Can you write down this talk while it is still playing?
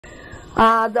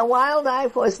The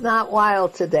wildlife was not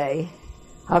wild today.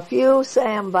 A few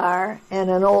sambar and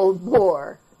an old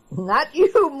boar. Not you,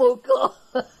 Mukul.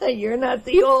 You're not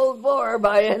the old boar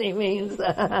by any means.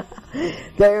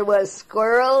 There was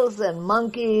squirrels and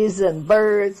monkeys and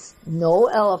birds, no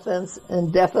elephants,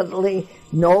 and definitely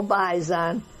no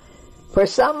bison. For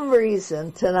some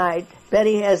reason tonight,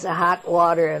 Betty has a hot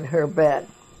water in her bed.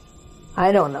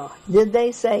 I don't know. Did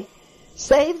they say,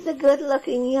 save the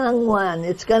good-looking young one,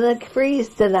 it's going to freeze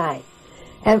tonight?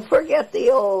 And forget the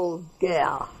old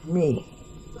gal, me.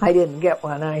 I didn't get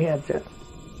one. I had to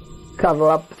cover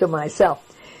up to myself.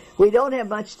 We don't have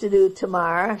much to do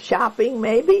tomorrow. Shopping,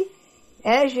 maybe?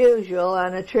 As usual,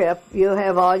 on a trip, you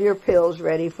have all your pills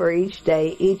ready for each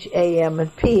day, each AM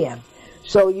and PM.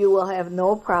 So you will have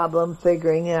no problem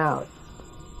figuring out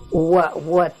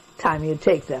what time you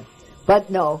take them. But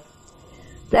no,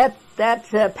 that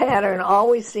pattern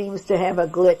always seems to have a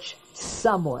glitch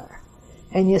somewhere.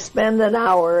 And you spend an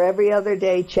hour every other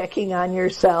day checking on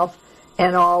yourself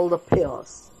and all the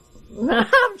pills.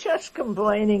 I'm just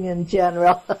complaining in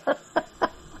general.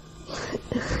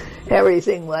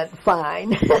 Everything went fine.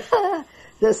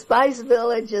 The Spice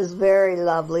Village is very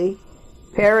lovely.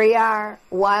 Periyar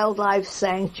Wildlife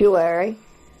Sanctuary.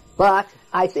 But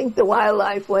I think the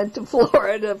wildlife went to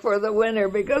Florida for the winter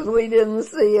because we didn't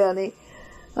see any.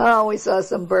 Oh, we saw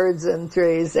some birds and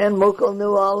trees, and Mukul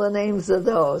knew all the names of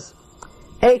those.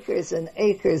 Acres and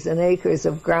acres and acres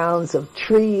of grounds of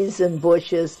trees and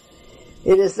bushes.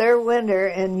 It is their winter,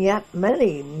 and yet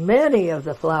many, many of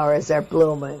the flowers are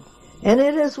blooming. And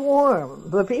it is warm,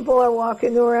 but people are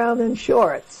walking around in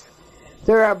shorts.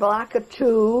 There are a block or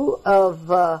two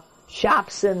of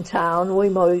shops in town.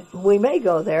 We may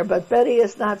go there, but Betty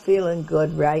is not feeling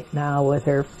good right now with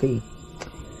her feet.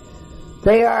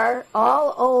 They are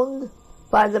all owned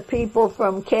by the people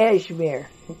from Kashmir.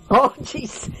 Oh,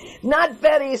 jeez, not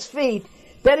Betty's feet.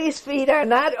 Betty's feet are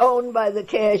not owned by the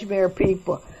Kashmir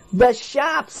people. The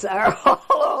shops are all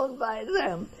owned by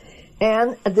them.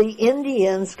 And the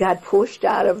Indians got pushed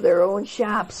out of their own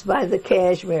shops by the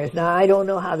Kashmirs. Now, I don't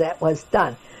know how that was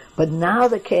done. But now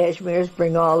the Kashmirs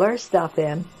bring all their stuff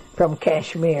in from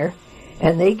Kashmir,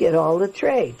 and they get all the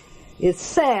trade. It's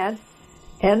sad,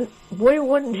 and we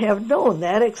wouldn't have known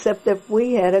that except if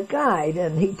we had a guide,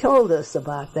 and he told us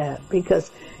about that.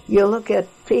 Because you look at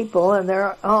people, and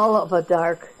they're all of a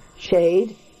dark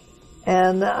shade,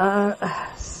 and,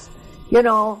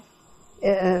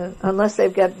 unless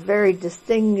they've got very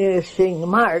distinguishing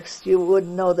marks, you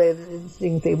wouldn't know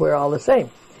they were all the same.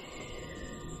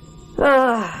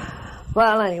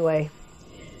 Well, anyway,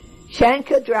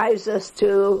 Shanka drives us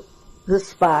to the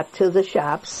spot, to the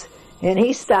shops, and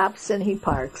he stops and he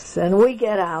parks, and we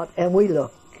get out and we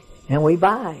look, and we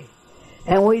buy.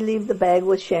 And we leave the bag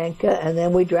with Shanka, and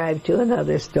then we drive to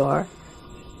another store,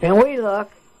 and we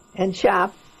look and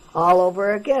shop all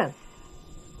over again.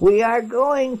 We are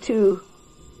going to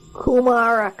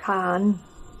Kumarakom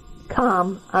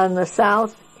on the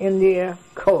South India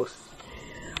coast.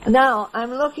 Now,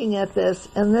 I'm looking at this,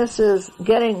 and this is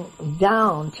getting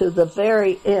down to the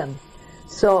very end.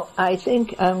 So I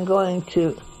think I'm going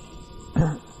to,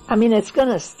 it's going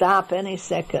to stop any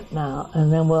second now,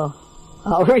 and then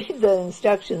I'll read the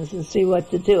instructions and see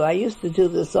what to do. I used to do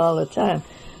this all the time.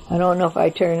 I don't know if I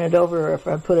turn it over or if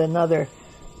I put another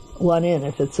one in,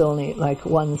 if it's only like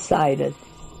one-sided.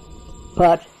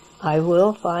 But I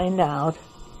will find out,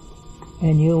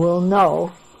 and you will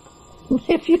know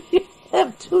if you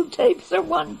have two tapes or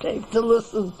one tape to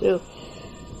listen to.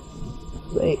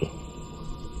 See,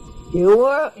 you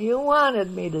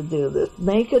wanted me to do this.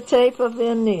 Make a tape of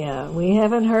India. We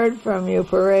haven't heard from you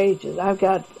for ages. I've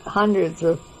got hundreds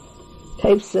of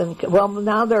tapes,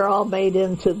 now they're all made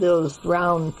into those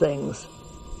round things.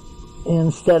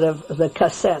 Instead of the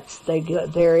cassettes,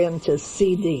 they're into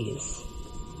CDs,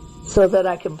 so that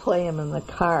I can play them in the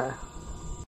car.